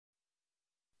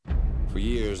For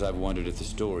years, I've wondered if the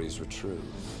stories were true.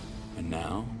 And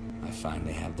now, I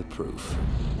finally have the proof.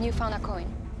 You found a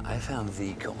coin. I found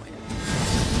the coin.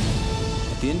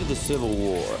 At the end of the Civil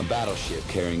War, a battleship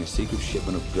carrying a secret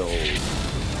shipment of gold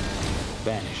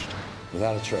vanished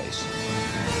without a trace.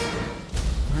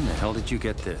 Where in the hell did you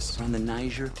get this? On the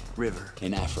Niger River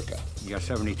in Africa. You got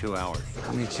 72 hours.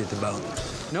 I'll meet you at the boat.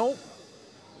 Nope.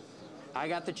 I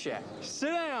got the check. Sit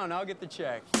down, I'll get the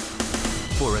check.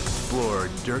 For explorer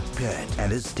Dirk Pitt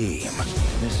and his team.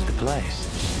 This is the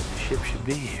place. The ship should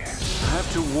be here. I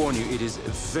have to warn you, it is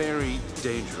very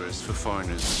dangerous for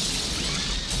foreigners.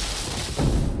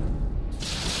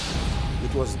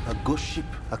 It was a ghost ship,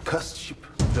 a cursed ship.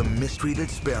 The mystery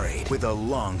that's buried with a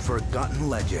long-forgotten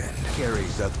legend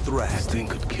carries a threat This thing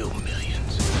could kill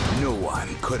millions. no one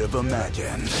could have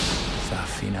imagined.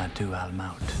 Safinatu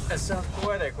al-Maut. That sounds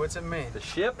poetic. What's it mean? The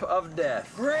ship of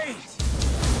death. Great!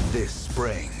 This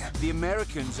spring, The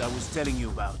Americans I was telling you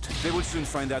about, they will soon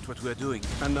find out what we're doing.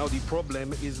 And now the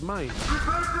problem is mine.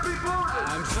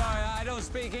 I'm sorry, I don't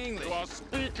speak English. You are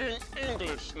speaking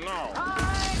English now. I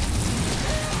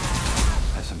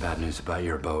have some bad news about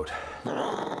your boat.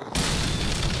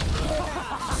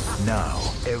 now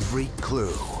every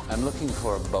clue I'm looking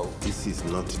for a boat. This is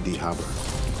not the harbor.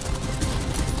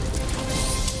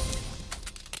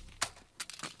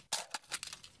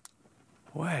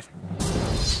 What?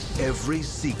 every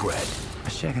secret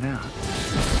Let's check it out.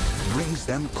 brings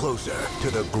them closer to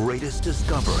the greatest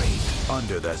discovery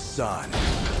under the sun.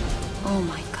 Oh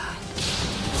my God.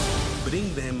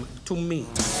 Bring them to me.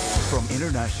 From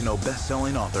international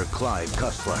best-selling author Clive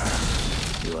Cussler.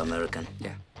 You American?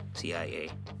 Yeah. CIA.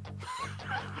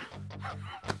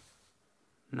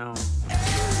 No.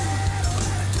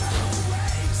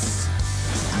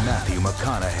 Matthew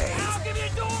McConaughey. I'll give you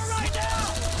a door right now!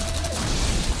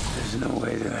 There's no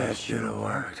way that should have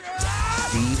worked.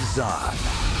 Steve Zahn.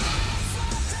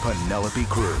 Penelope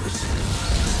Cruz.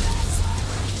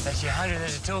 That's your 100,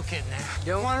 there's a toolkit in there.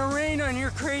 Don't want to rain on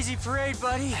your crazy parade,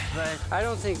 buddy, but I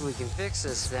don't think we can fix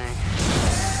this thing.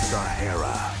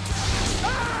 Sahara.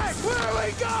 Hey! Where are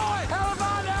we going? Hell if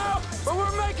I know! But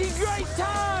we're making great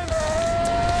time!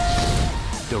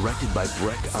 Directed by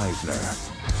Brett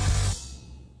Eisner.